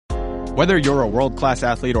Whether you're a world-class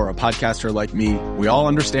athlete or a podcaster like me, we all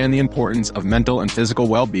understand the importance of mental and physical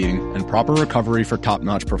well-being and proper recovery for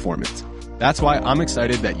top-notch performance. That's why I'm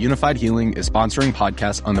excited that Unified Healing is sponsoring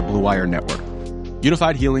podcasts on the Blue Wire Network.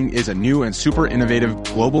 Unified Healing is a new and super innovative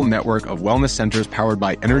global network of wellness centers powered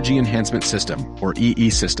by Energy Enhancement System, or EE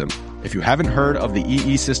System. If you haven't heard of the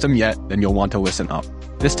EE System yet, then you'll want to listen up.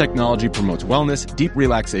 This technology promotes wellness, deep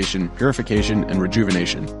relaxation, purification, and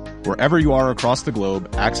rejuvenation. Wherever you are across the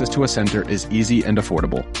globe, access to a center is easy and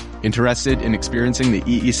affordable. Interested in experiencing the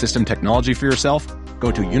EE System technology for yourself?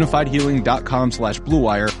 Go to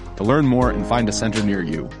unifiedhealing.com/bluewire to learn more and find a center near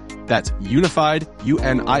you. That's unified,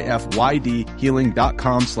 UNIFYD,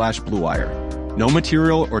 healing.com/bluewire. No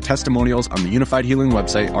material or testimonials on the Unified Healing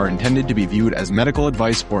website are intended to be viewed as medical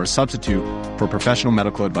advice or a substitute for professional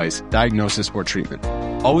medical advice, diagnosis, or treatment.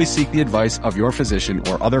 Always seek the advice of your physician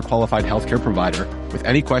or other qualified healthcare provider with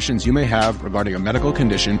any questions you may have regarding a medical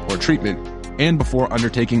condition or treatment and before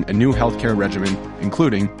undertaking a new healthcare regimen,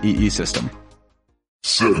 including EE System.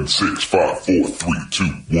 7, 6, 5, 4, 3, 2,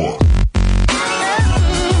 1.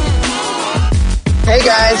 Hey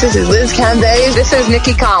guys, this is Liz Cambage. This is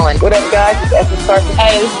Nikki Collins. What up guys, it's Essence Carson.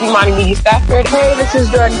 Hey, this is Imani Media Stafford. Hey, this is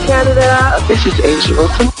Jordan Canada. This is Asia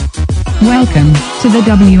Wilson. Welcome to the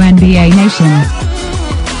WNBA Nation.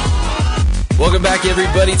 Welcome back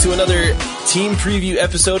everybody to another team preview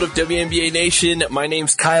episode of WNBA Nation. My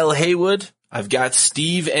name's Kyle Haywood. I've got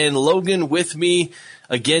Steve and Logan with me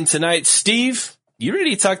again tonight. Steve, you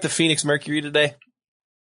ready to talk to Phoenix Mercury today?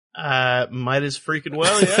 Might as freaking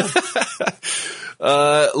well, yeah.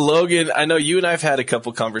 Logan, I know you and I've had a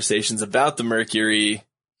couple conversations about the Mercury,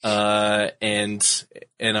 and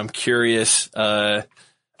I'm curious, I'm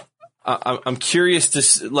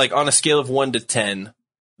curious to, like, on a scale of 1 to 10,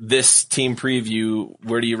 this team preview,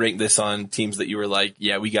 where do you rank this on teams that you were like,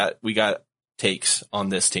 yeah, we got takes on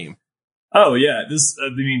this team? Oh yeah,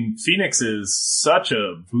 Phoenix is such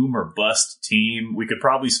a boom or bust team. We could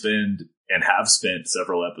probably spend and have spent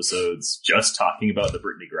several episodes just talking about the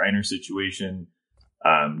Brittany Griner situation.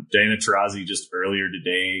 Diana Taurasi just earlier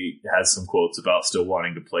today has some quotes about still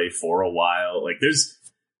wanting to play for a while. Like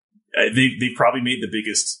they probably made the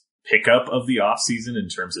biggest pickup of the offseason in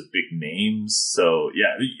terms of big names. So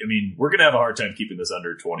yeah, I mean, we're going to have a hard time keeping this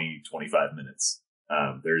under 20, 25 minutes.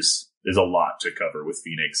 There's a lot to cover with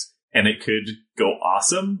Phoenix, and it could go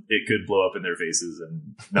awesome. It could blow up in their faces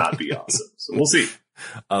and not be awesome. So we'll see.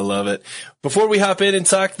 I love it. Before we hop in and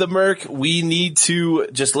talk the Merc, we need to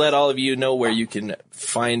just let all of you know where you can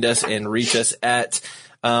find us and reach us at.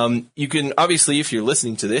 You can, obviously, if you're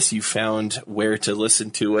listening to this, you found where to listen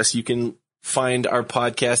to us. You can find our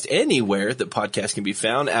podcast anywhere that podcasts can be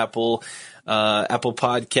found. Apple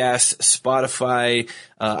Podcasts, Spotify,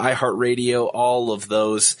 iHeartRadio, all of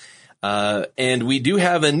those. And we do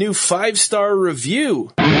have a new 5-star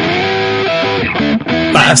review.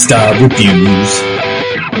 5-star reviews.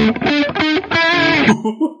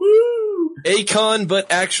 Akon,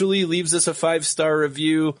 but actually leaves us a 5-star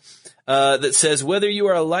review that says, whether you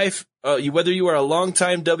are a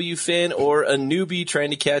longtime W fan or a newbie trying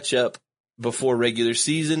to catch up before regular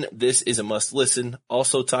season, this is a must listen.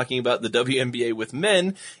 Also, talking about the WNBA with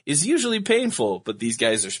men is usually painful, but these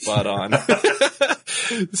guys are spot on.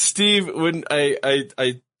 Steve, when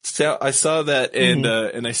I saw that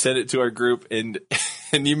and I sent it to our group and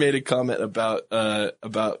you made a comment about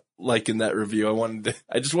liking that review.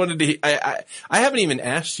 I haven't even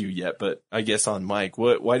asked you yet, but I guess on mic,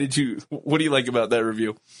 what do you like about that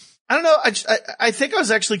review? I don't know. I think I was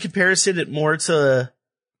actually comparing it more to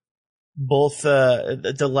both,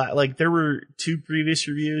 like there were 2 previous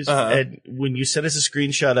reviews, and when you sent us a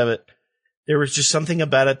screenshot of it, there was just something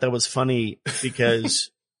about it that was funny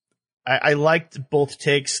because I liked both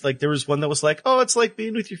takes. Like there was one that was like, oh, it's like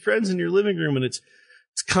being with your friends in your living room and it's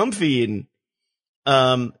comfy.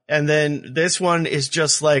 And then this one is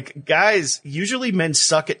just like, guys, usually men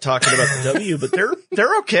suck at talking about the W, but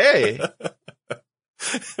they're okay.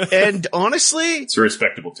 And honestly, it's a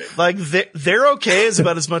respectable take. Like they're okay is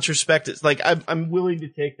about as much respect as, like, I'm willing to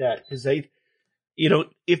take that because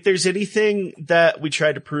if there's anything that we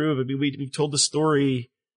tried to prove, I mean, we've told the story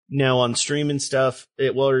now on stream and stuff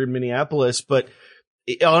while we're in Minneapolis, but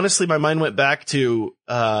honestly, my mind went back to,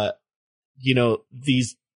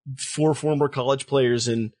 these 4 former college players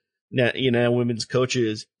and, women's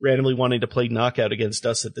coaches randomly wanting to play knockout against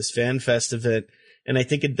us at this Fan Fest event. And I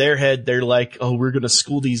think in their head, they're like, oh, we're going to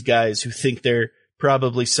school these guys who think they're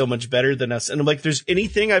probably so much better than us. And I'm like, there's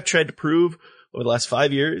anything I've tried to prove over the last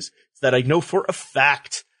 5 years that I know for a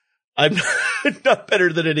fact I'm not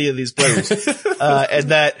better than any of these players. And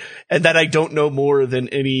that I don't know more than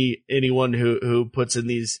anyone who puts in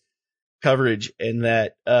these coverage, and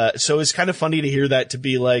that, so it's kind of funny to hear that, to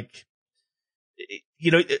be like,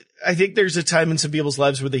 I think there's a time in some people's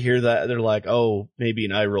lives where they hear that and they're like, oh, maybe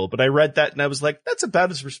an eye roll. But I read that and I was like, that's about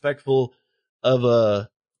as respectful of a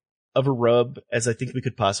rub as I think we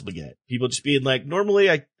could possibly get. People just being like, normally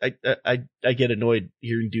I get annoyed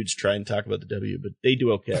hearing dudes try and talk about the W, but they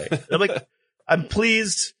do okay. I'm like, I'm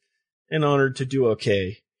pleased and honored to do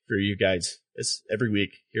okay for you guys. It's every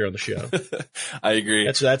week here on the show. I agree.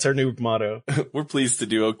 That's our new motto. We're pleased to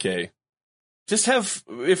do okay. Just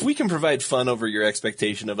if we can provide fun over your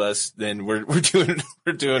expectation of us, then we're doing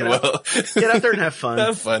well. Get out there and have fun.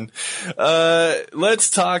 Have fun. Let's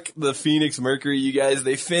talk the Phoenix Mercury, you guys.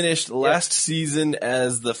 They finished last season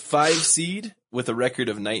as the 5 seed with a record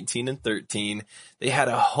of 19-13. They had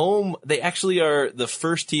they actually are the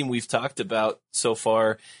first team we've talked about so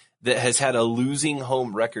far that has had a losing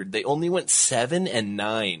home record. They only went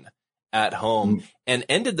 7-9 at home and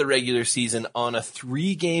ended the regular season on a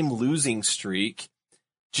 3-game losing streak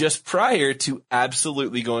just prior to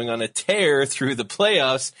absolutely going on a tear through the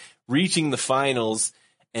playoffs, reaching the finals,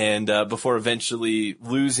 and before eventually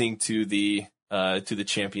losing to the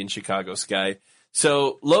champion Chicago Sky.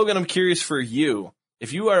 So, Logan, I'm curious for you,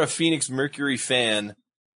 if you are a Phoenix Mercury fan,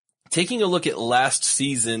 taking a look at last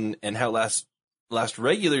season and how last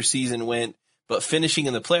regular season went, but finishing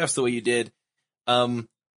in the playoffs the way you did,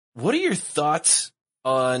 what are your thoughts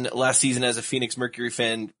on last season as a Phoenix Mercury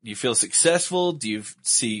fan? Do you feel successful? Did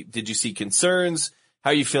you see concerns? How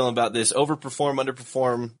are you feeling about this? Overperform,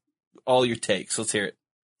 underperform, all your takes. Let's hear it.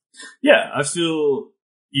 Yeah, I feel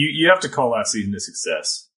you have to call last season a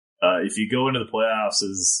success. If you go into the playoffs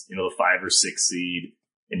as, the 5 or 6 seed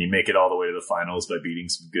and you make it all the way to the finals by beating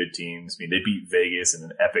some good teams. I mean, they beat Vegas in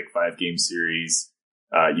an epic 5-game series.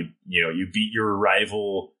 You beat your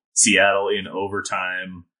rival Seattle in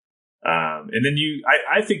overtime. And then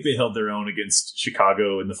I think they held their own against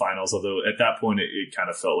Chicago in the finals, although at that point it kind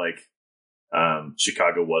of felt like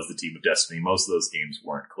Chicago was the team of destiny. Most of those games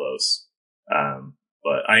weren't close.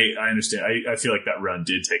 But I understand. I feel like that run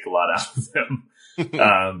did take a lot out of them.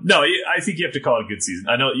 No, I think you have to call it a good season.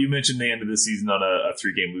 I know you mentioned they ended the season on a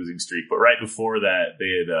 3-game losing streak, but right before that,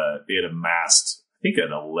 they had amassed, I think, an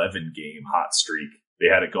 11-game hot streak. They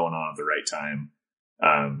had it going on at the right time.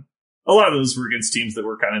 A lot of those were against teams that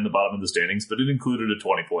were kind of in the bottom of the standings, but it included a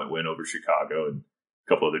 20-point win over Chicago and a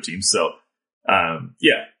couple other teams. So,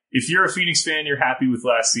 if you're a Phoenix fan, you're happy with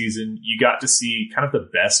last season. You got to see kind of the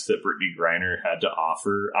best that Brittney Griner had to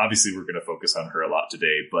offer. Obviously, we're going to focus on her a lot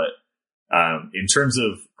today, but in terms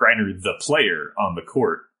of Griner, the player on the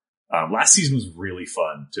court, last season was really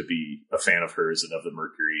fun to be a fan of hers and of the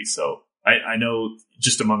Mercury. So I know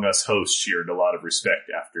just among us hosts, she earned a lot of respect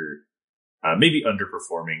after maybe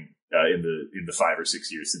underperforming in the 5 or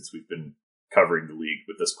 6 years since we've been covering the league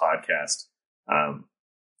with this podcast.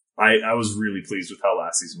 I was really pleased with how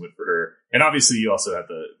last season went for her. And obviously you also have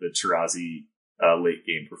the Taurasi late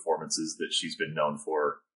game performances that she's been known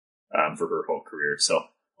for her whole career. So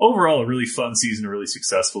overall, a really fun season, a really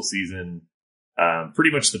successful season.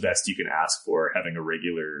 Pretty much the best you can ask for, having a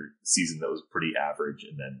regular season that was pretty average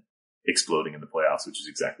and then exploding in the playoffs, which is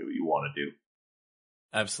exactly what you want to do.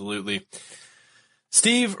 Absolutely.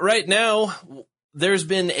 Steve, right now, there's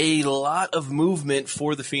been a lot of movement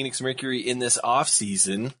for the Phoenix Mercury in this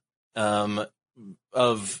offseason.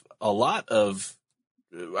 Of a lot of,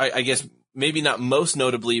 I guess, maybe not most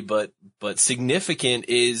notably, but significant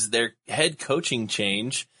is their head coaching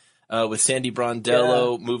change with Sandy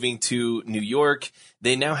Brondello moving to New York.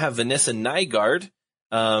 They now have Vanessa Nygaard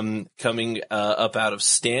coming up out of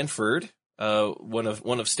Stanford, one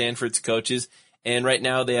of Stanford's coaches. And right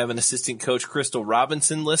now they have an assistant coach, Crystal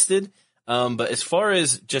Robinson, listed. But as far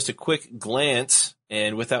as just a quick glance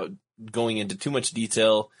and without going into too much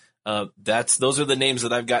detail, those are the names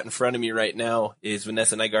that I've got in front of me right now is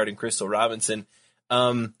Vanessa Nygaard and Crystal Robinson.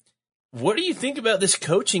 What do you think about this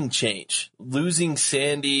coaching change? Losing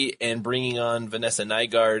Sandy and bringing on Vanessa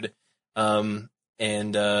Nygaard, and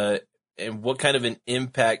what kind of an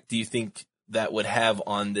impact do you think that would have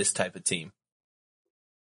on this type of team?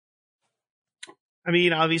 I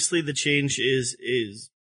mean, obviously the change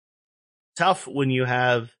is tough when you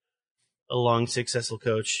have a long, successful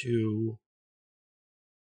coach who,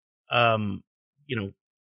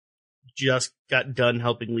 just got done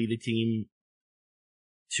helping lead a team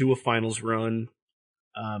to a finals run,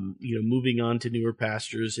 moving on to newer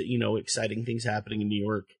pastures, exciting things happening in New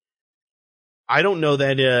York. I don't know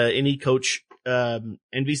that any coach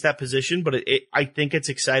envies that position, but I think it's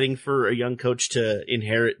exciting for a young coach to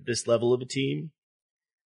inherit this level of a team.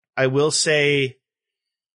 I will say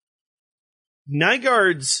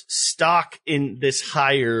Nygaard's stock in this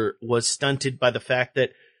hire was stunted by the fact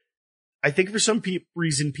that I think for some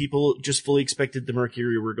reason people just fully expected the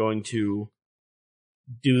Mercury were going to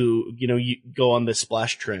go on this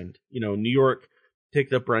splash trend. New York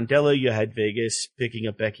picked up Rondella, you had Vegas picking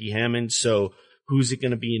up Becky Hammond, so who's it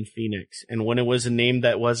going to be in Phoenix? And when it was a name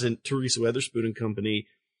that wasn't Teresa Weatherspoon and company,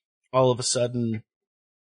 all of a sudden,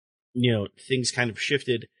 things kind of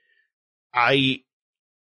shifted. I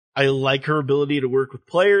like her ability to work with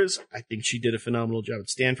players. I think she did a phenomenal job at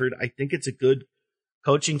Stanford. I think it's a good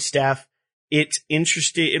coaching staff.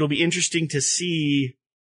 It'll be interesting to see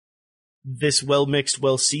this well-mixed,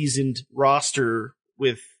 well-seasoned roster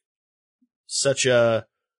with such a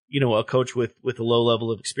coach with a low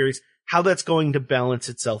level of experience, how that's going to balance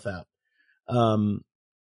itself out.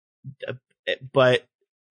 But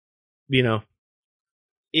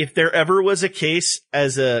if there ever was a case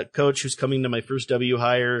as a coach who's coming to my first W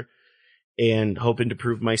hire and hoping to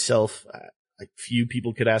prove myself, few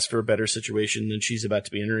people could ask for a better situation than she's about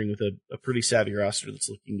to be entering with a pretty savvy roster that's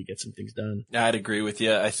looking to get some things done. I'd agree with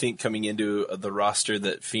you. I think coming into the roster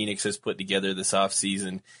that Phoenix has put together this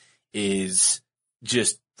offseason is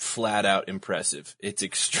just flat out impressive. It's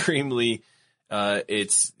extremely,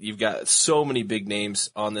 you've got so many big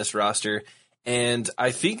names on this roster. And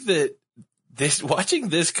I think that watching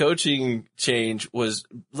this coaching change was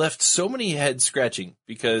left so many heads scratching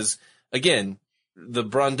because, again, the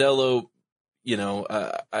Brondello,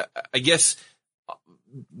 I guess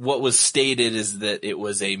what was stated is that it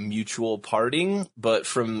was a mutual parting, but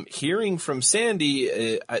from hearing from Sandy,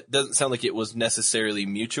 it doesn't sound like it was necessarily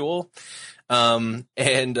mutual. So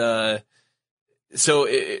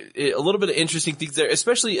a little bit of interesting things there,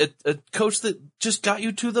 especially a coach that just got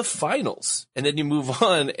you to the finals, and then you move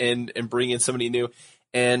on and bring in somebody new.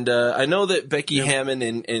 And I know that Becky Hammond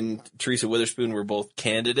and Teresa Weatherspoon were both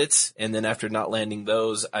candidates, and then after not landing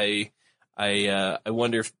those, I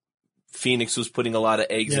wonder if Phoenix was putting a lot of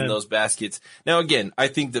eggs in those baskets. Now, again, I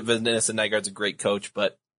think that Vanessa Nygaard's a great coach,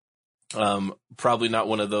 but probably not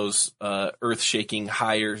one of those earth-shaking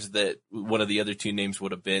hires that one of the other two names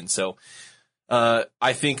would have been. So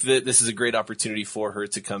I think that this is a great opportunity for her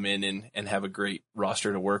to come in and have a great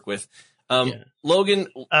roster to work with. Logan,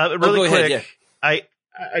 really quick, ahead,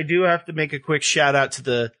 I do have to make a quick shout out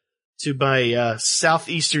to my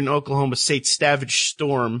Southeastern Oklahoma State Savage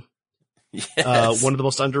Storm. Yes. One of the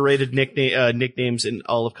most underrated nicknames in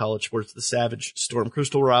all of college sports, the Savage Storm.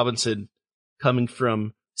 Crystal Robinson coming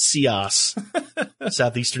from CIOS,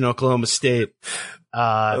 Southeastern Oklahoma State.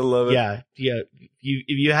 I love it. Yeah. If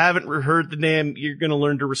you haven't heard the name, you're going to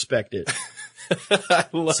learn to respect it.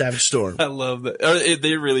 Savage Storm. I love that.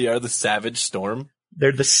 They really are the Savage Storm.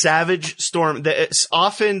 They're the Savage Storm.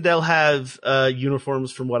 Often they'll have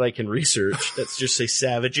uniforms from what I can research that just say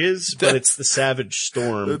Savages, but it's the Savage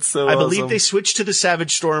Storm. That's so I believe awesome. they switched to the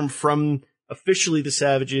Savage Storm from officially the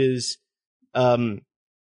Savages. That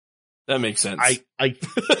makes sense. I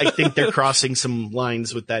think they're crossing some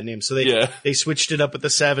lines with that name. So they switched it up with the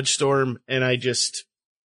Savage Storm, and I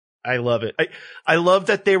love it. I love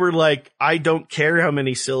that they were like, I don't care how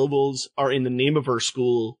many syllables are in the name of our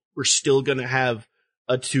school. We're still going to have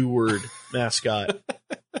a 2-word mascot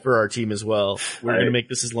for our team as well. We're going to make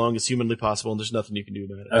this as long as humanly possible, and there's nothing you can do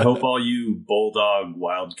about it. I hope all you Bulldog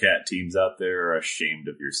Wildcat teams out there are ashamed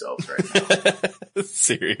of yourselves right now.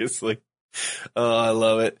 Seriously. Oh, I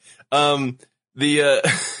love it.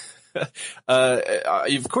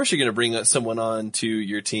 Of course you're going to bring someone on to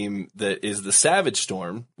your team that is the Savage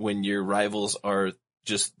Storm when your rivals are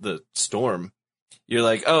just the Storm. You're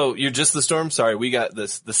like, oh, you're just the Storm? Sorry, we got the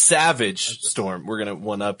Savage Storm. We're going to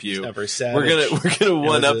one-up you. Never savage. We're gonna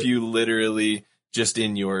one-up you literally just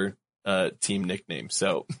in your team nickname.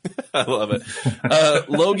 So I love it.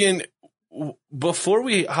 Logan, before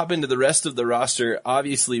we hop into the rest of the roster,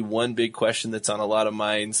 obviously one big question that's on a lot of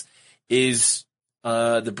minds is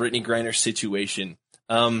the Brittany Griner situation.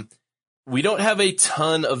 We don't have a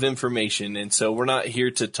ton of information, and so we're not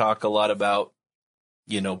here to talk a lot about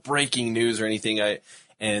breaking news or anything.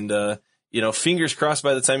 Fingers crossed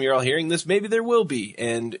by the time you're all hearing this, maybe there will be.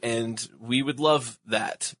 And we would love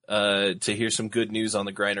that, to hear some good news on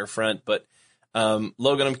the Griner front. But,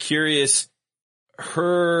 Logan, I'm curious,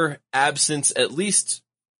 her absence, at least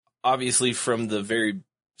obviously from the very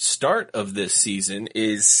start of this season,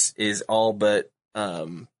 is all but,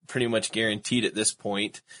 pretty much guaranteed at this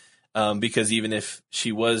point. Because even if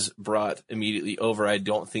she was brought immediately over, I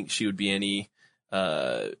don't think she would be in any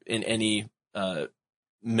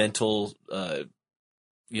mental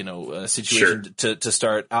situation to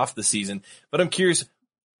start off the season. But I'm curious,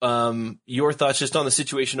 your thoughts just on the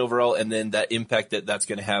situation overall, and then that impact that's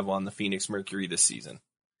going to have on the Phoenix Mercury this season.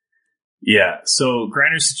 Yeah, so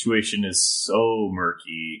Griner's situation is so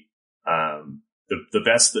murky. The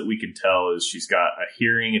best that we can tell is she's got a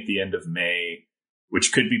hearing at the end of May,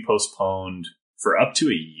 which could be postponed for up to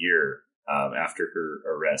a year after her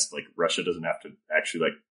arrest. Like, Russia doesn't have to actually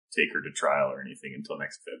take her to trial or anything until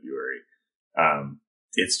next February.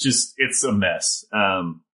 It's a mess.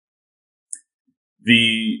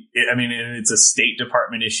 It's a State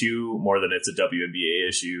Department issue more than it's a WNBA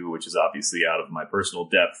issue, which is obviously out of my personal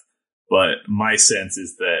depth. But my sense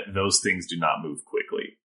is that those things do not move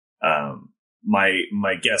quickly.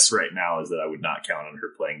 My guess right now is that I would not count on her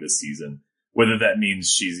playing this season. Whether that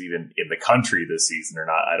means she's even in the country this season or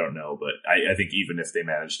not, I don't know. But I think even if they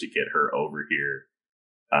manage to get her over here,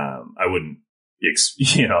 I wouldn't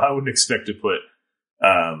expect to put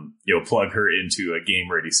plug her into a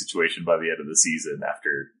game ready situation by the end of the season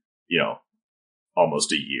after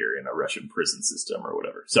almost a year in a Russian prison system or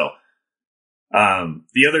whatever. So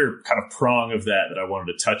the other kind of prong of that I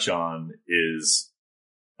wanted to touch on is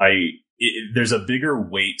there's a bigger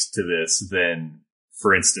weight to this than,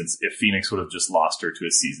 for instance, if Phoenix would have just lost her to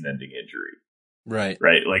a season-ending injury. Right.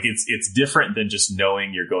 Like it's different than just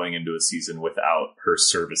knowing you're going into a season without her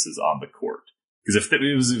services on the court. Because if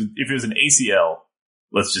it was an ACL,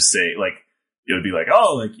 let's just say, it would be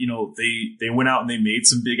they went out and they made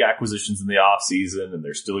some big acquisitions in the off season, and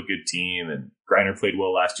they're still a good team. And Griner played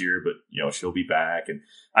well last year, but she'll be back. And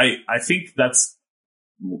I think that's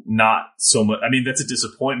not so much. I mean, that's a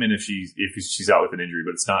disappointment if she's out with an injury,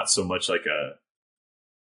 but it's not so much like a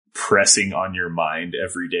pressing on your mind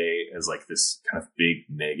every day as this kind of big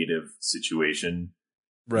negative situation.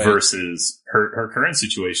 Right. Versus her current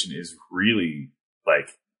situation is really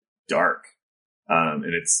dark. And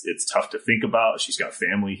it's tough to think about. She's got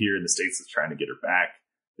family here in the States that's trying to get her back.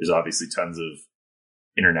 There's obviously tons of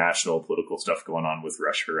international political stuff going on with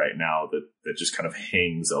Russia right now that just kind of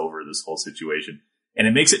hangs over this whole situation. And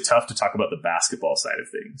it makes it tough to talk about the basketball side of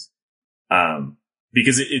things.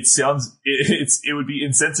 Because it would be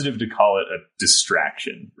insensitive to call it a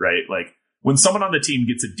distraction, right? When someone on the team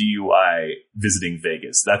gets a DUI visiting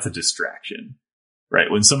Vegas, that's a distraction, right?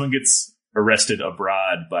 When someone gets arrested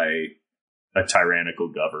abroad by a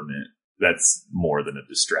tyrannical government, that's more than a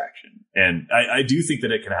distraction. And I do think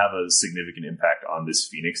that it can have a significant impact on this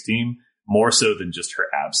Phoenix team, more so than just her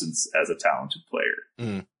absence as a talented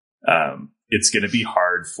player. It's going to be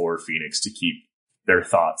hard for Phoenix to keep their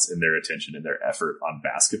thoughts and their attention and their effort on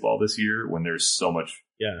basketball this year when there's so much,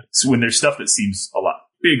 when there's stuff that seems a lot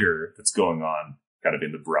bigger that's going on kind of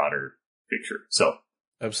in the broader picture. So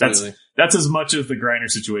absolutely, that's as much of the Griner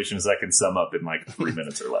situation as I can sum up in 3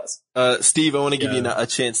 minutes or less. Steve, I want to give you a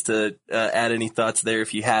chance to add any thoughts there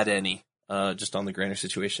if you had any, just on the Griner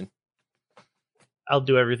situation. I'll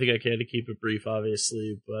do everything I can to keep it brief,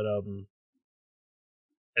 obviously, but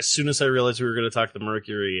as soon as I realized we were going to talk the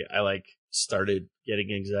Mercury, I started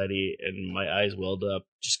getting anxiety and my eyes welled up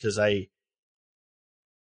just because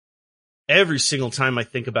every single time I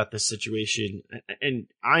think about this situation, and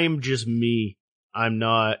I am just me. I'm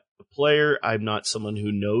not a player. I'm not someone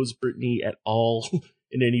who knows Brittany at all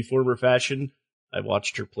in any form or fashion. I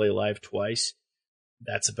watched her play live twice.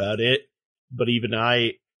 That's about it. But even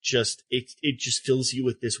it just fills you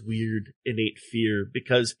with this weird innate fear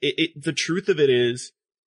because the truth of it is,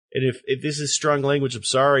 and if this is strong language, I'm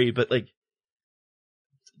sorry, but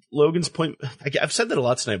Logan's point, I've said that a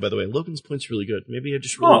lot tonight, by the way. Logan's point's really good. Maybe I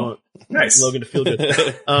just really want Logan to feel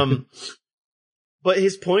good. But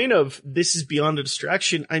his point of this is beyond a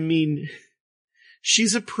distraction, I mean,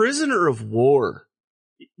 she's a prisoner of war.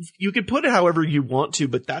 You can put it however you want to,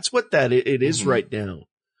 but that's what it is right now.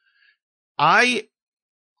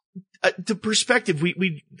 The perspective,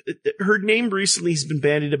 her name recently has been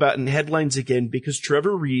bandied about in headlines again because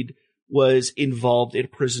Trevor Reed was involved in a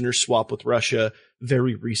prisoner swap with Russia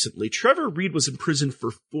very recently. Trevor Reed was in prison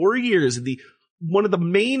for 4 years, and one of the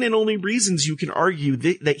main and only reasons you can argue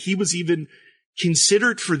that he was even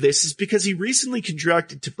considered for this is because he recently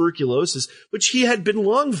contracted tuberculosis, which he had been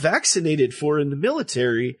long vaccinated for in the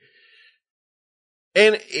military.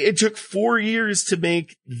 And it took 4 years to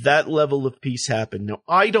make that level of peace happen. Now,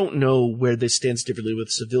 I don't know where this stands differently with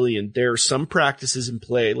civilian. There are some practices in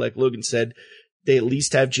play. Like Logan said, they at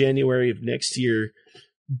least have January of next year.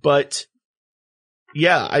 But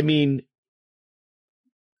yeah, I mean,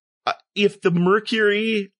 if the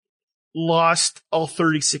Mercury lost all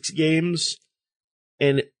 36 games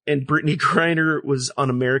and Brittany Griner was on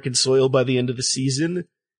American soil by the end of the season,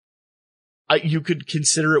 you could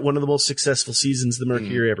consider it one of the most successful seasons the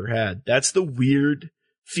Mercury ever had. That's the weird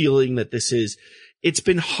feeling that this is. it's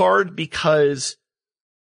been hard because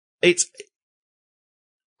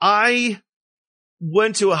I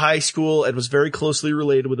went to a high school and was very closely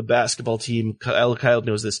related with a basketball team. Kyle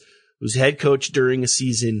knows this, whose head coach during a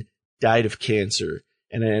season died of cancer.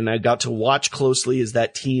 And I got to watch closely as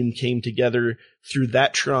that team came together through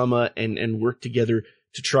that trauma and worked together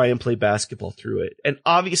to try and play basketball through it. And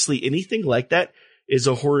obviously anything like that is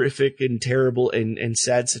a horrific and terrible and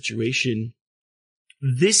sad situation.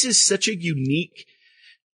 This is such a unique,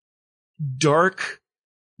 dark,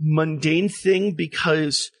 mundane thing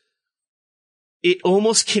because it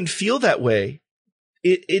almost can feel that way.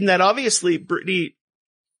 In that obviously Brittany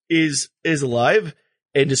is alive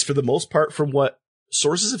and is for the most part, from what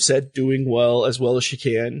sources have said, doing well as she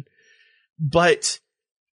can. But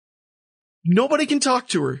nobody can talk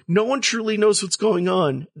to her. No one truly knows what's going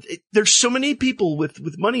on. There's so many people with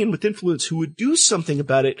money and with influence who would do something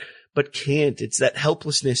about it, but can't. It's that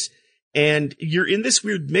helplessness. And you're in this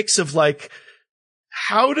weird mix of like,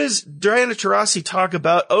 how does Diana Taurasi talk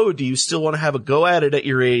about, oh, do you still want to have a go at it at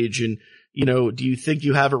your age? And, you know, do you think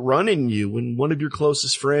you have it run in you when one of your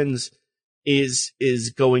closest friends is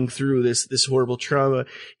going through this horrible trauma?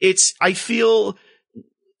 I feel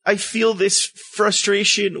this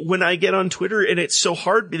frustration when I get on Twitter, and it's so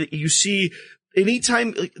hard that you see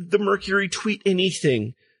anytime the Mercury tweet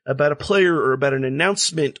anything about a player or about an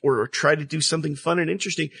announcement or try to do something fun and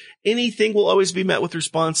interesting, anything will always be met with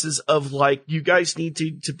responses of like, you guys need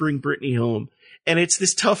to bring Brittany home. And it's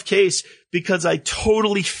this tough case because I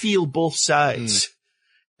totally feel both sides.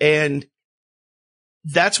 And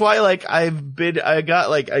that's why I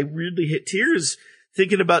really hit tears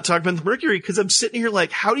thinking about talking about the Mercury, because I'm sitting here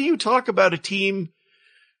like, how do you talk about a team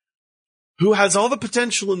who has all the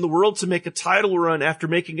potential in the world to make a title run after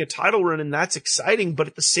making a title run, and that's exciting, but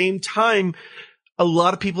at the same time, a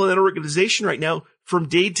lot of people in that organization right now, from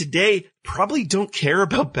day to day, probably don't care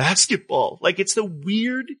about basketball. Like, it's the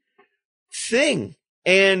weird thing.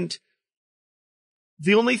 And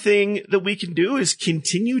the only thing that we can do is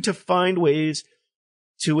continue to find ways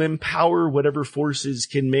to empower whatever forces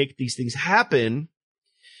can make these things happen.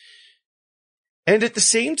 And at the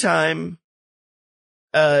same time,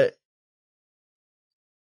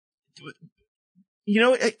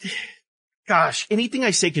 anything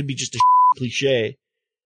I say could be just a cliche,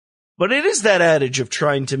 but it is that adage of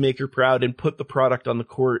trying to make her proud and put the product on the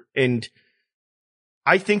court. And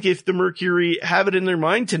I think if the Mercury have it in their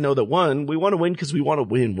mind to know that, one, we want to win because we want to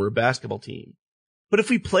win. We're a basketball team. But if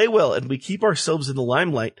we play well and we keep ourselves in the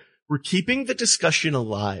limelight, we're keeping the discussion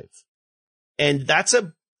alive. And that's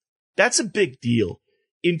a big deal.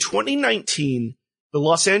 In 2019, the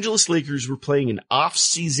Los Angeles Lakers were playing an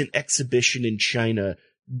off-season exhibition in China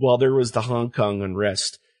while there was the Hong Kong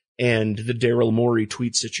unrest and the Daryl Morey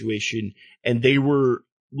tweet situation. And they were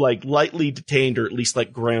like lightly detained, or at least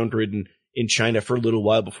like ground ridden, in China for a little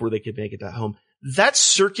while before they could make it back home. That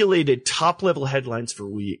circulated top level headlines for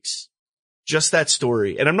weeks. Just that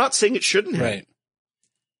story. And I'm not saying it shouldn't have. Right.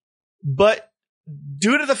 But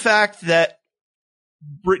due to the fact that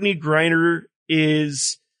Brittany Griner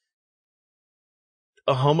is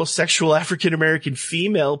a homosexual African-American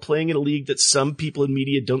female playing in a league that some people in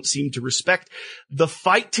media don't seem to respect, the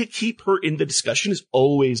fight to keep her in the discussion is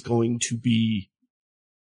always going to be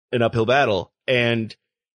an uphill battle. And,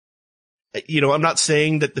 you know, I'm not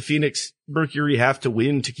saying that the Phoenix Mercury have to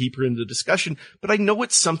win to keep her in the discussion, but I know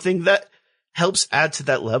it's something that helps add to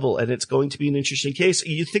that level, and it's going to be an interesting case.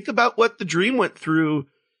 You think about what the Dream went through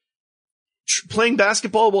playing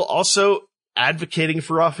basketball while also advocating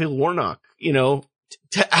for Raphael Warnock, you know,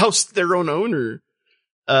 to oust their own owner,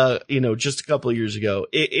 just a couple of years ago.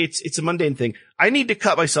 It's a mundane thing. I need to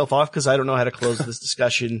cut myself off because I don't know how to close this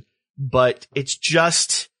discussion, but it's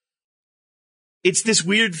this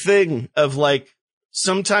weird thing of like,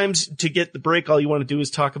 sometimes to get the break, all you want to do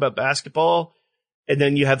is talk about basketball. And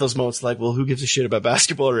then you have those moments like, well, who gives a shit about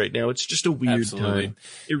basketball right now? It's just a weird time.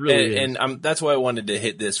 It really is. And that's why I wanted to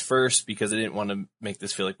hit this first, because I didn't want to make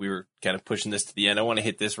this feel like we were kind of pushing this to the end. I want to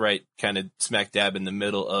hit this right kind of smack dab in the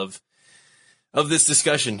middle of this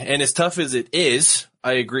discussion. And as tough as it is,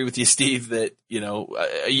 I agree with you, Steve, that, you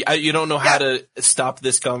don't know how to stop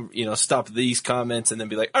this, stop these comments and then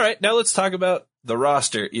be like, all right, now let's talk about the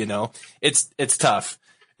roster. It's tough.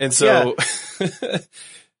 And so,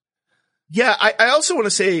 yeah, I also want to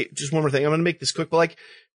say just one more thing. I'm going to make this quick, but like,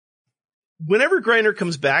 whenever Griner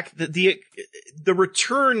comes back, the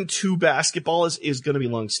return to basketball is going to be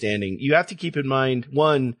longstanding. You have to keep in mind,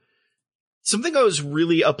 one, something that was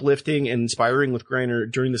really uplifting and inspiring with Griner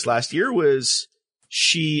during this last year was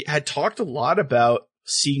she had talked a lot about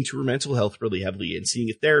seeing to her mental health really heavily and seeing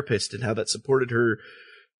a therapist and how that supported her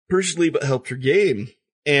personally, but helped her game.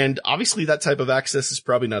 And obviously that type of access is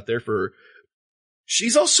probably not there for her.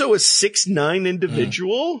 She's also a 6'9"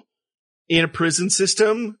 individual in a prison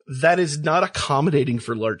system that is not accommodating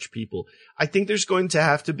for large people. I think there's going to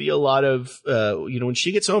have to be a lot of, when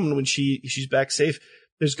she gets home and when she's back safe,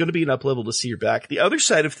 there's going to be an up level to see her back. The other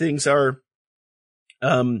side of things are,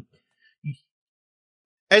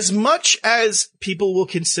 as much as people will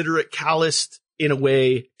consider it calloused in a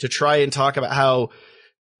way to try and talk about how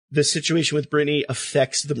the situation with Brittany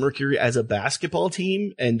affects the Mercury as a basketball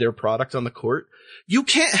team and their product on the court, you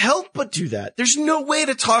can't help but do that. There's no way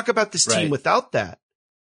to talk about this team without that.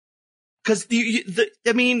 Cause we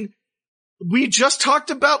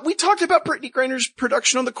talked about Brittany Griner's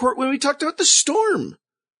production on the court when we talked about the Storm.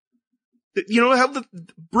 You know, how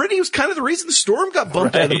Brittany was kind of the reason the Storm got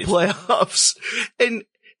bumped out of the playoffs. And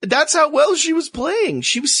that's how well she was playing.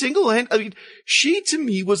 She was she to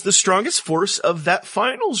me was the strongest force of that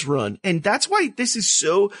finals run. And that's why this is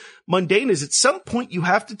so mundane, is at some point you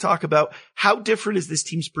have to talk about how different is this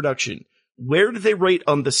team's production? Where do they rate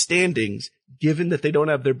on the standings, given that they don't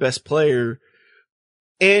have their best player?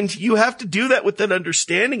 And you have to do that with that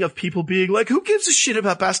understanding of people being like, who gives a shit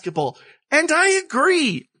about basketball? And I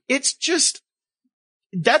agree. It's just,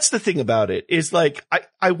 that's the thing about it, is like,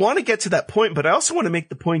 I want to get to that point, but I also want to make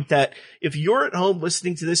the point that if you're at home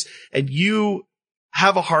listening to this and you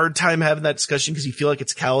have a hard time having that discussion because you feel like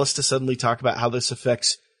it's callous to suddenly talk about how this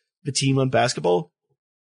affects the team on basketball,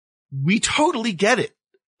 we totally get it.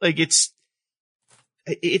 Like, it's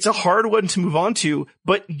a hard one to move on to,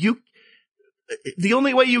 but the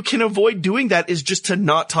only way you can avoid doing that is just to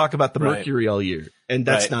not talk about the Mercury all year. And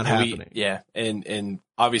that's not happening. And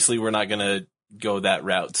obviously we're not going to go that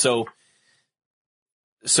route. So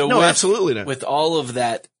no, absolutely not. With all of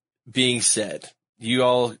that being said, you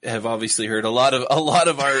all have obviously heard a lot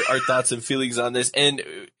of our thoughts and feelings on this. And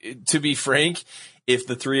to be frank, if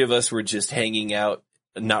the three of us were just hanging out,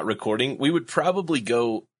 not recording, we would probably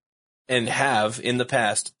go and have in the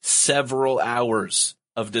past several hours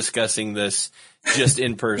of discussing this just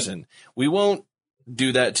in person. We won't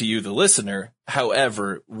do that to you, the listener.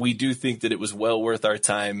 However, we do think that it was well worth our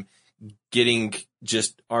time getting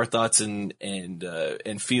just our thoughts and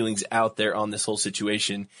feelings out there on this whole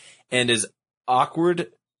situation. And as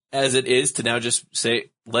awkward as it is to now just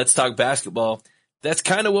say, let's talk basketball, that's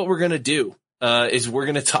kind of what we're going to do, is we're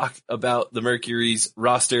going to talk about the Mercury's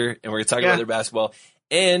roster and we're going to talk about their basketball.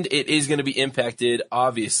 And it is going to be impacted,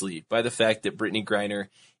 obviously, by the fact that Brittany Griner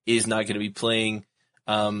is not going to be playing,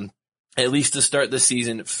 at least to start the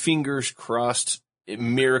season. Fingers crossed, a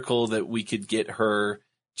miracle that we could get her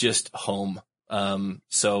just home.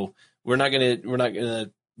 So we're not going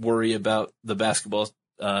to worry about the basketball,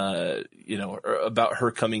 or about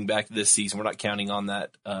her coming back this season. We're not counting on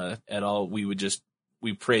that, at all.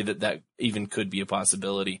 We pray that even could be a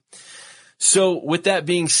possibility. So with that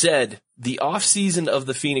being said, the off season of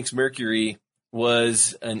the Phoenix Mercury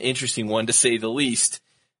was an interesting one, to say the least.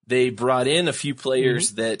 They brought in a few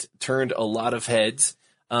players that turned a lot of heads.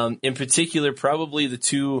 In particular, probably the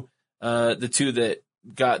two that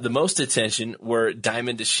got the most attention were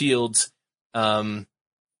Diamond DeShields. Diamond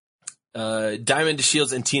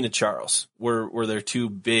DeShields and Tina Charles were their two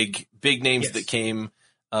big names that came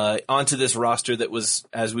onto this roster that was,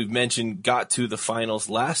 as we've mentioned, got to the finals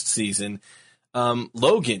last season.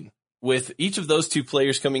 Logan, with each of those two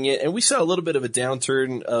players coming in, and we saw a little bit of a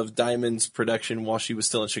downturn of Diamond's production while she was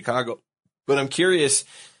still in Chicago. But I'm curious,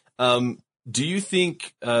 do you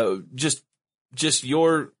think, just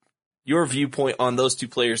your viewpoint on those two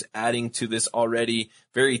players adding to this already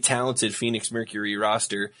very talented Phoenix Mercury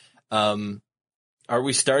roster, are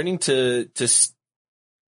we starting to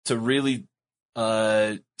really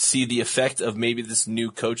see the effect of maybe this new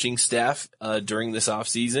coaching staff during this off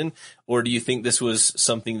season, or do you think this was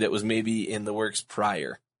something that was maybe in the works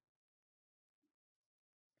prior?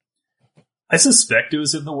 I suspect it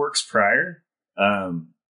was in the works prior. I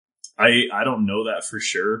don't know that for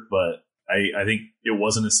sure, but I think it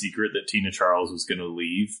wasn't a secret that Tina Charles was going to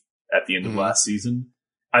leave at the end of last season.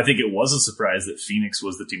 I think it was a surprise that Phoenix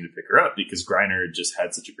was the team to pick her up because Griner had just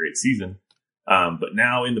had such a great season. But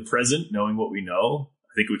now in the present, knowing what we know,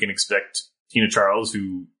 I think we can expect Tina Charles,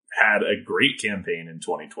 who had a great campaign in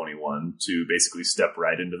 2021, to basically step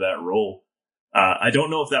right into that role. I don't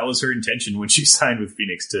know if that was her intention when she signed with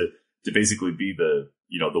Phoenix to basically be the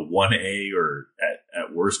 1A or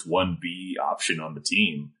at worst 1B option on the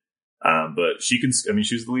team. But she was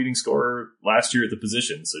the leading scorer last year at the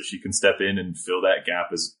position, so she can step in and fill that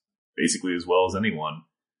gap as well as anyone.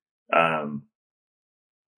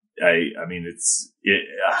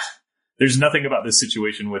 There's nothing about this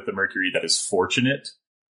situation with the Mercury that is fortunate.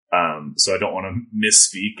 So I don't want to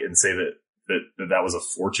misspeak and say that was a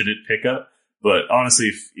fortunate pickup. But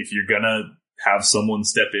honestly, if you're gonna have someone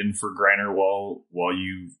step in for Griner while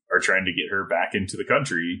you are trying to get her back into the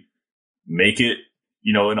country, make it,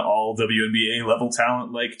 an all WNBA level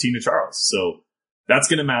talent like Tina Charles. So that's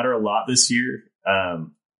going to matter a lot this year.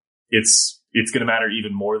 It's going to matter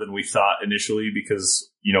even more than we thought initially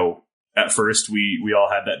because, at first we all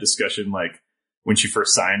had that discussion. Like when she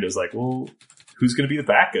first signed, it was like, well, who's going to be the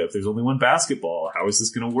backup? There's only one basketball. How is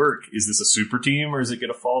this going to work? Is this a super team or is it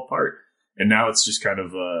going to fall apart? And now it's just kind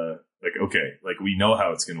of okay, we know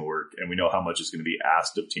how it's going to work and we know how much is going to be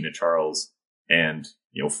asked of Tina Charles and,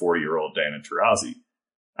 40-year-old Diana Taurasi.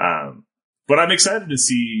 But I'm excited to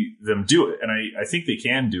see them do it. And I think they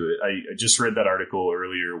can do it. I just read that article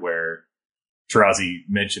earlier where Taurasi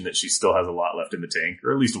mentioned that she still has a lot left in the tank,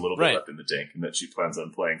 or at least a little bit left in the tank, and that she plans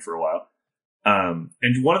on playing for a while.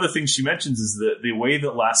 And one of the things she mentions is that the way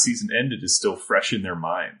that last season ended is still fresh in their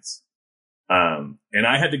minds. And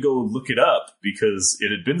I had to go look it up because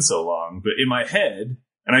it had been so long, but in my head,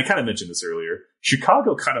 and I kind of mentioned this earlier,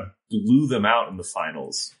 Chicago kind of blew them out in the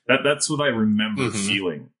finals. That's what I remember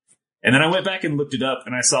feeling. And then I went back and looked it up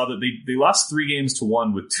and I saw that they lost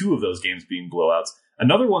 3-1 with 2 of those games being blowouts.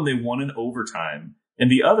 Another one they won in overtime, and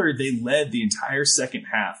the other they led the entire second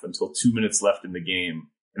half until 2 minutes left in the game.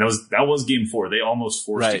 And that was game 4. They almost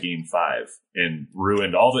forced a game 5 and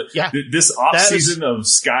ruined all the this offseason of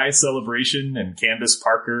Sky Celebration and Candace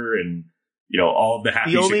Parker and all of the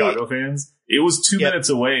happy Chicago fans. It was 2 minutes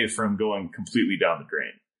away from going completely down the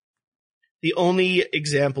drain. The only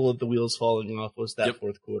example of the wheels falling off was that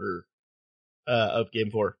fourth quarter of game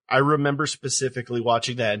 4. I remember specifically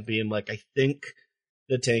watching that and being like, I think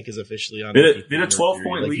the tank is officially on. They did a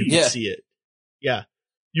 12-point lead. You could see it. Yeah.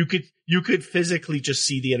 You could physically just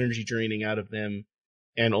see the energy draining out of them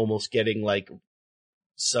and almost getting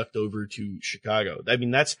sucked over to Chicago. I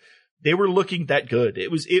mean, they were looking that good.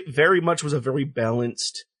 It very much was a very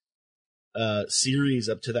balanced series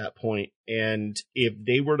up to that point. And if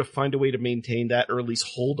they were to find a way to maintain that or at least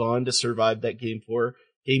hold on to survive that game 4,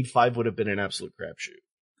 game 5 would have been an absolute crapshoot.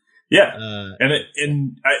 Yeah.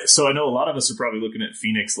 So I know a lot of us are probably looking at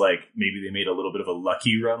Phoenix like maybe they made a little bit of a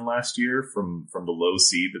lucky run last year from the low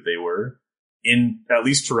seed that they were. In at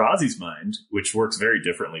least Taurasi's mind, which works very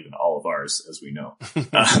differently than all of ours, as we know.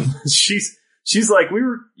 She's like, we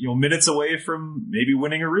were, minutes away from maybe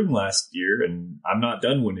winning a ring last year, and I'm not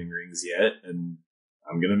done winning rings yet, and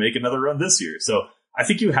I'm going to make another run this year. So I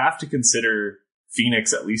think you have to consider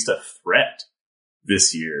Phoenix at least a threat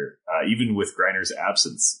this year, even with Griner's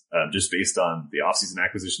absence, just based on the offseason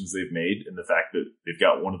acquisitions they've made and the fact that they've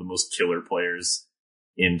got one of the most killer players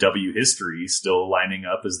in W history still lining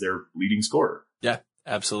up as their leading scorer. Yeah,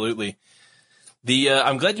 absolutely.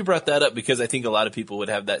 I'm glad you brought that up because I think a lot of people would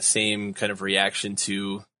have that same kind of reaction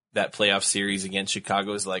to that playoff series against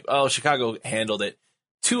Chicago. Is like, oh, Chicago handled it.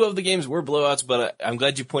 2 of the games were blowouts, but I'm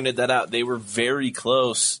glad you pointed that out. They were very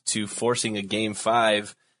close to forcing a game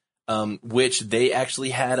 5, which they actually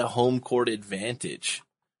had a home court advantage.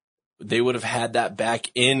 They would have had that back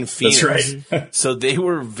in Phoenix. That's right. So they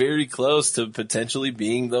were very close to potentially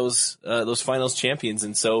being those finals champions.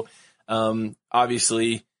 And so,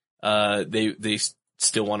 obviously, they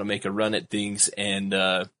still want to make a run at things, and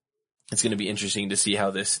it's going to be interesting to see how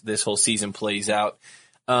this whole season plays out.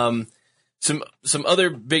 Some other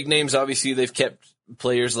big names, obviously, they've kept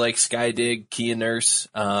players like Sky Dig, Kia Nurse,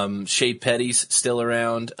 Shea Petty's still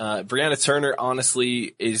around. Brianna Turner,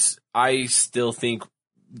 honestly, I still think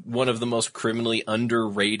one of the most criminally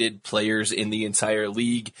underrated players in the entire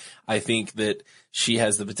league. I think that she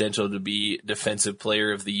has the potential to be Defensive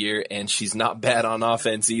Player of the Year, and she's not bad on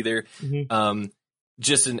offense either. Mm-hmm.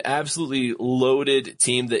 Just an absolutely loaded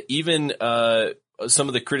team that even some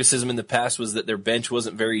of the criticism in the past was that their bench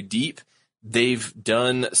wasn't very deep. They've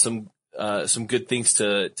done some good things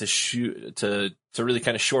to really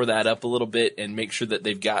kind of shore that up a little bit and make sure that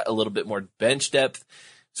they've got a little bit more bench depth.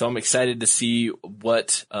 So I'm excited to see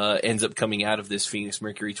what ends up coming out of this Phoenix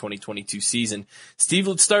Mercury 2022 season. Steve,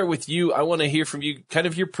 let's start with you. I want to hear from you kind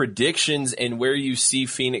of your predictions and where you see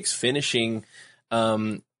Phoenix finishing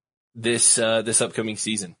this upcoming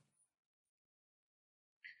season.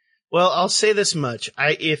 Well, I'll say this much.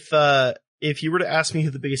 If you were to ask me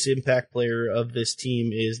who the biggest impact player of this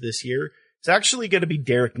team is this year, it's actually going to be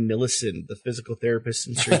Derek Nillison, the physical therapist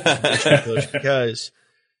and strength and conditioning coach, because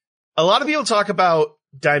a lot of people talk about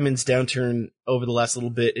Diamond's downturn over the last little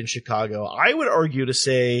bit in Chicago. I would argue to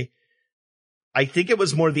say, I think it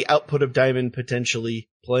was more the output of Diamond potentially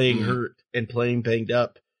playing hurt and playing banged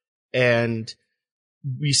up. And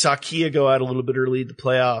we saw Kia go out a little bit early in the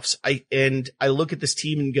playoffs. I look at this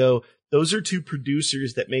team and go, those are two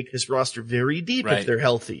producers that make this roster very deep if they're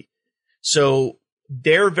healthy. So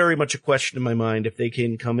they're very much a question in my mind. If they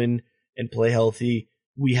can come in and play healthy,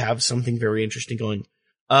 we have something very interesting going.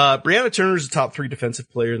 Brianna Turner is a top 3 defensive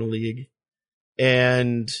player in the league,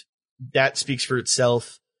 and that speaks for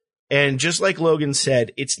itself. And just like Logan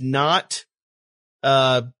said, it's not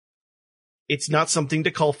something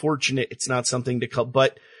to call fortunate. It's not something to call,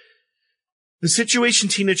 but the situation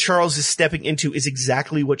Tina Charles is stepping into is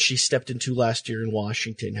exactly what she stepped into last year in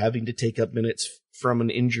Washington, having to take up minutes from an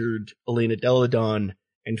injured Elena Delle Donne,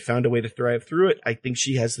 and found a way to thrive through it. I think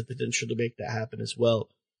she has the potential to make that happen as well.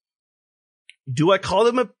 Do I call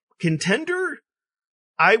them a contender?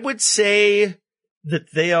 I would say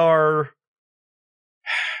that they are,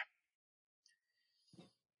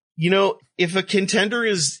 if a contender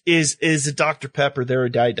is a Dr. Pepper, they're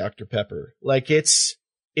a Diet Dr. Pepper. Like it's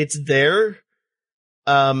there.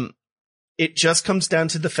 It just comes down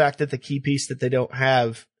to the fact that the key piece that they don't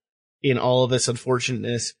have in all of this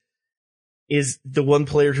unfortunateness is the one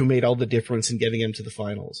player who made all the difference in getting him to the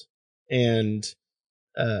finals, and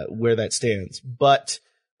where that stands. But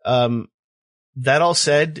that all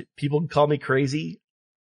said, people can call me crazy.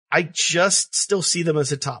 I just still see them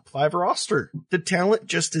as a top 5 roster. The talent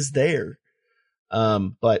just is there.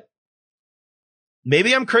 But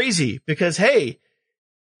maybe I'm crazy because, hey,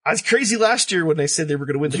 I was crazy last year when they said they were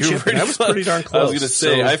going to win the chip. I was pretty darn close. I was going to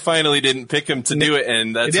say, I finally didn't pick him to do it,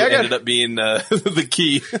 and that's what ended up being the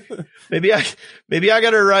key. maybe I got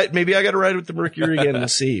to ride. Maybe I got to ride with the Mercury again. We'll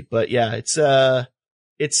see. But yeah, that's kind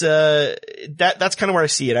of where I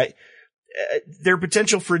see it. They're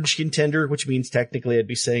potential fringe contender, which means technically I'd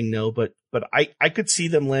be saying no, but I could see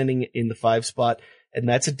them landing in the 5 spot, and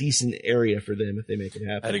that's a decent area for them if they make it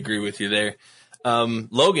happen. I'd agree with you there.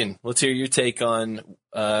 Logan, let's hear your take on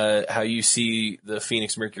how you see the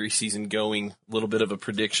Phoenix Mercury season going. A little bit of a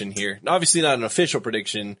prediction here. Obviously not an official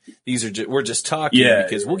prediction. These are we're just talking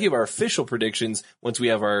because we'll give our official predictions once we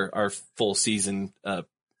have our full season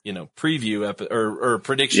preview or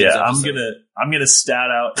predictions. Yeah, episode. I'm gonna stat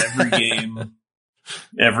out every game,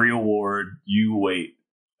 every award. You wait.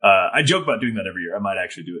 I joke about doing that every year. I might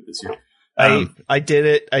actually do it this year. I did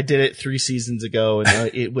it 3 seasons ago, and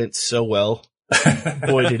it went so well.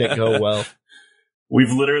 Boy, did it go well. We've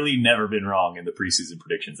literally never been wrong in the preseason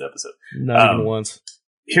predictions episode. Not even once.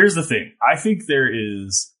 Here's the thing. I think there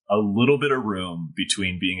is a little bit of room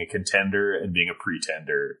between being a contender and being a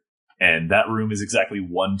pretender. And that room is exactly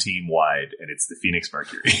one team wide, and it's the Phoenix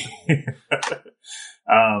Mercury.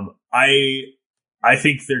 I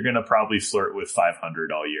think they're going to probably flirt with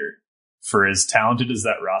 500 all year. For as talented as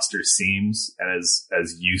that roster seems, and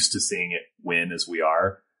as used to seeing it win as we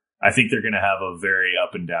are, I think they're going to have a very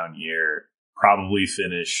up and down year, probably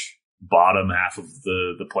finish bottom half of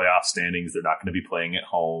the playoff standings. They're not going to be playing at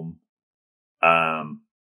home.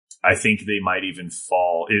 I think they might even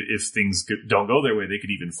fall if things don't go their way. They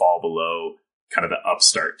could even fall below kind of the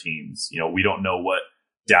upstart teams. We don't know what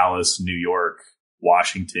Dallas, New York,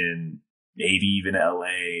 Washington, maybe even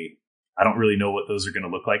LA. I don't really know what those are going to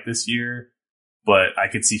look like this year, but I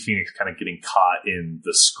could see Phoenix kind of getting caught in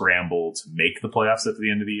the scramble to make the playoffs at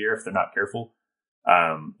the end of the year if they're not careful.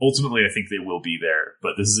 Ultimately, I think they will be there,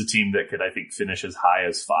 but this is a team that could, I think, finish as high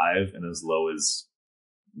as 5 and as low as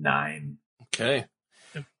 9. Okay.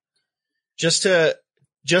 Just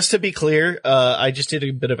to be clear, I just did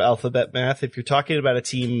a bit of alphabet math. If you're talking about a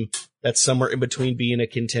team that's somewhere in between being a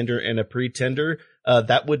contender and a pretender,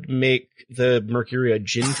 that would make the Mercury a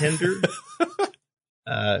gin tender.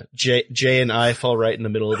 J and I fall right in the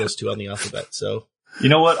middle of those two on the alphabet. So you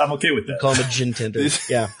know what? I'm okay with that. Call them a gin tender.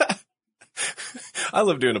 Yeah. I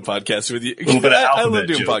love doing a podcast with you. I love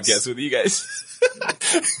doing jokes. podcasts with you guys.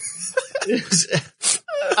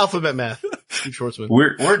 Alphabet math. Steve Schwartzman.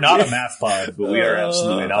 We're not a math pod, but we are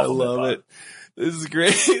absolutely an alphabet I love pod. it. This is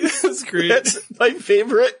great. This is great. That's my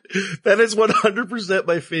favorite. That is 100%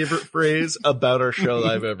 my favorite phrase about our show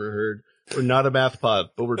I've ever heard. We're not a math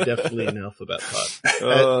pod, but we're definitely an alphabet pod.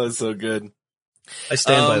 Oh, that's so good. I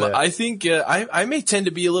stand by that. I think I may tend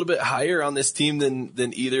to be a little bit higher on this team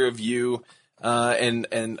than either of you.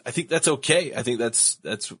 And I think that's okay. I think that's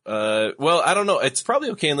well, I don't know. It's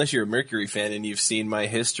probably okay unless you're a Mercury fan and you've seen my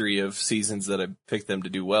history of seasons that I picked them to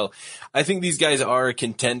do well. I think these guys are a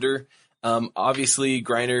contender. Obviously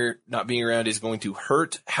Griner not being around is going to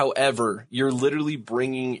hurt. However, you're literally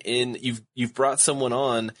bringing in, you've brought someone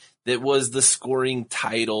on that was the scoring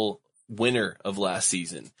title winner of last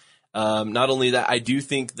season. Not only that, I do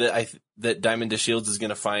think that that Diamond DeShields is going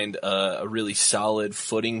to find a really solid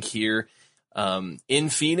footing here. In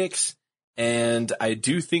Phoenix, And I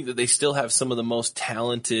do think that they still have some of the most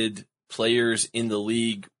talented players in the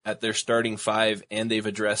league at their starting five, and they've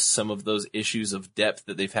addressed some of those issues of depth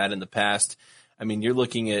that they've had in the past. I mean, you're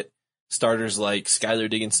looking at starters like Skylar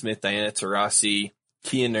Diggins-Smith, Diana Taurasi,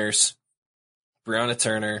 Kia Nurse, Brianna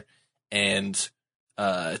Turner, and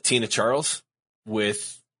Tina Charles,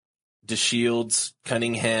 with DeShields,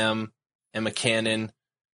 Cunningham, Emma Cannon,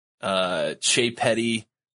 Shea Petty,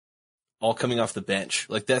 all coming off the bench.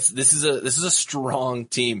 Like this is a strong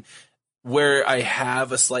team. Where I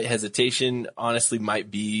have a slight hesitation, honestly,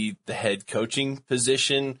 might be the head coaching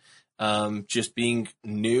position, just being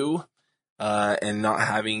new and not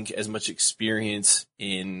having as much experience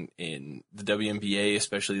in the WNBA,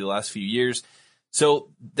 especially the last few years.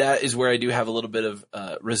 So that is where I do have a little bit of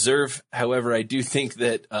reserve. However, I do think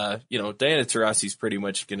that Diana Taurasi is pretty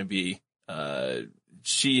much going to be.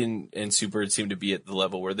 She and Sue Bird seem to be at the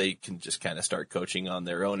level where they can just kind of start coaching on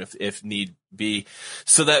their own if need be.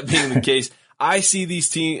 So that being the case, I see this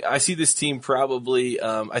team probably,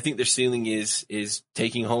 I think their ceiling is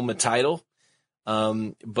taking home a title.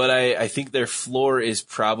 But I think their floor is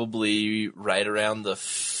probably right around the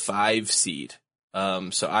 5 seed.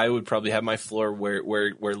 So I would probably have my floor where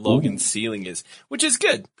Logan's ceiling is, which is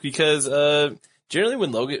good because, generally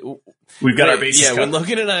when Logan, we've got our bases covered. When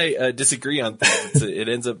Logan and I disagree on things, it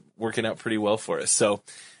ends up working out pretty well for us. So,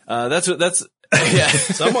 yeah.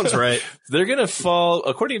 Someone's right. They're going to fall,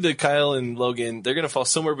 according to Kyle and Logan, they're going to fall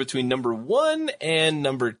somewhere between number 1 and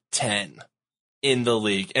number 10 in the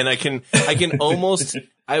league. And I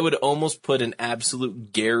would almost put an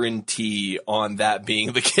absolute guarantee on that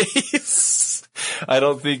being the case. I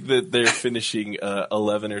don't think that they're finishing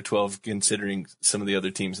 11 or 12 considering some of the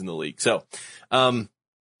other teams in the league. So,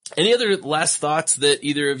 any other last thoughts that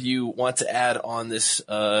either of you want to add on this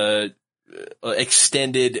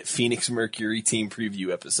extended Phoenix Mercury team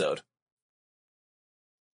preview episode?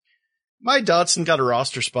 My Dotson got a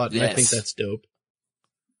roster spot, and Yes. I think that's dope.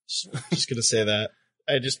 Just gonna say that.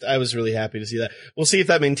 I was really happy to see that. We'll see if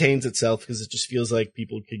that maintains itself, because it just feels like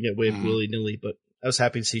people can get waived willy-nilly, but I was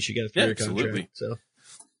happy to see she got a 3-year contract. So,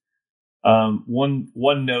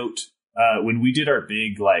 one note, when we did our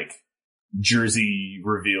big jersey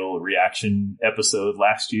reveal reaction episode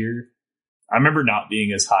last year, I remember not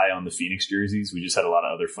being as high on the Phoenix jerseys. We just had a lot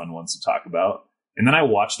of other fun ones to talk about. And then I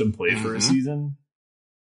watched them play for a season.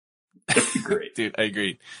 That'd be great. Dude, I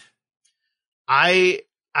agree. I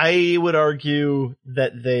would argue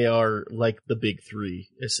that they are like the big three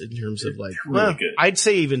in terms of really good. I'd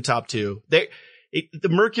say even top 2. The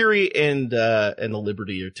Mercury and the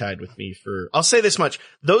Liberty are tied with me for. I'll say this much: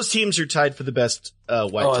 those teams are tied for the best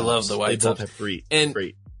white. Oh, tops. I love the white They both tops. have great.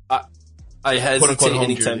 I hesitate home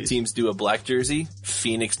anytime jerseys. teams do a black jersey.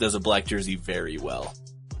 Phoenix does a black jersey very well.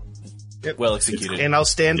 Yep. Well executed. And I'll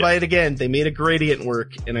stand by it again. They made a gradient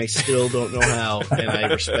work, and I still don't know how, and I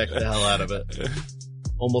respect the hell out of it.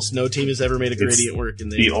 Almost no team has ever made a gradient work,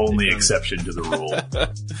 and the only exception to the rule.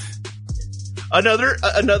 Another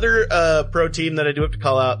pro team that I do have to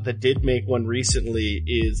call out that did make one recently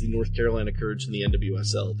is the North Carolina Courage in the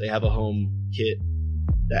NWSL. They have a home kit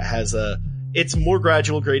that has it's more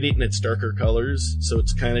gradual gradient and it's darker colors, so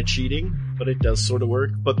it's kind of cheating, but it does sort of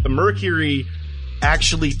work. But the Mercury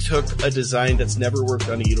actually took a design that's never worked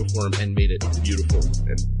on a uniform and made it beautiful,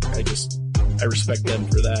 and I respect them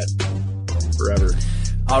for that forever.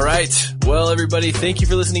 All right. Well, everybody, thank you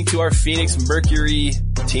for listening to our Phoenix Mercury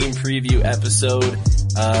team preview episode.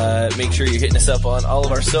 Make sure you're hitting us up on all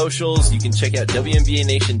of our socials. You can check out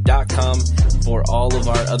WNBANation.com for all of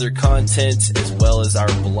our other content, as well as our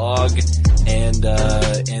blog and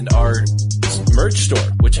our merch store,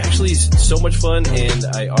 which actually is so much fun, and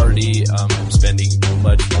I already am spending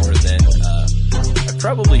much more than I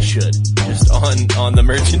probably should just on the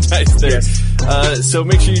merchandise there. Yes. So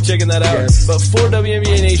make sure you're checking that out. Yes. But for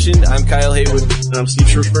WNBA Nation, I'm Kyle Haywood. And I'm Steve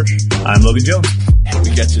Schwarzbach. I'm Logan Jones. And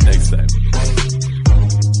we got you next time.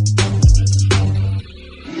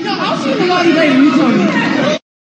 I'll see the body later, you told me.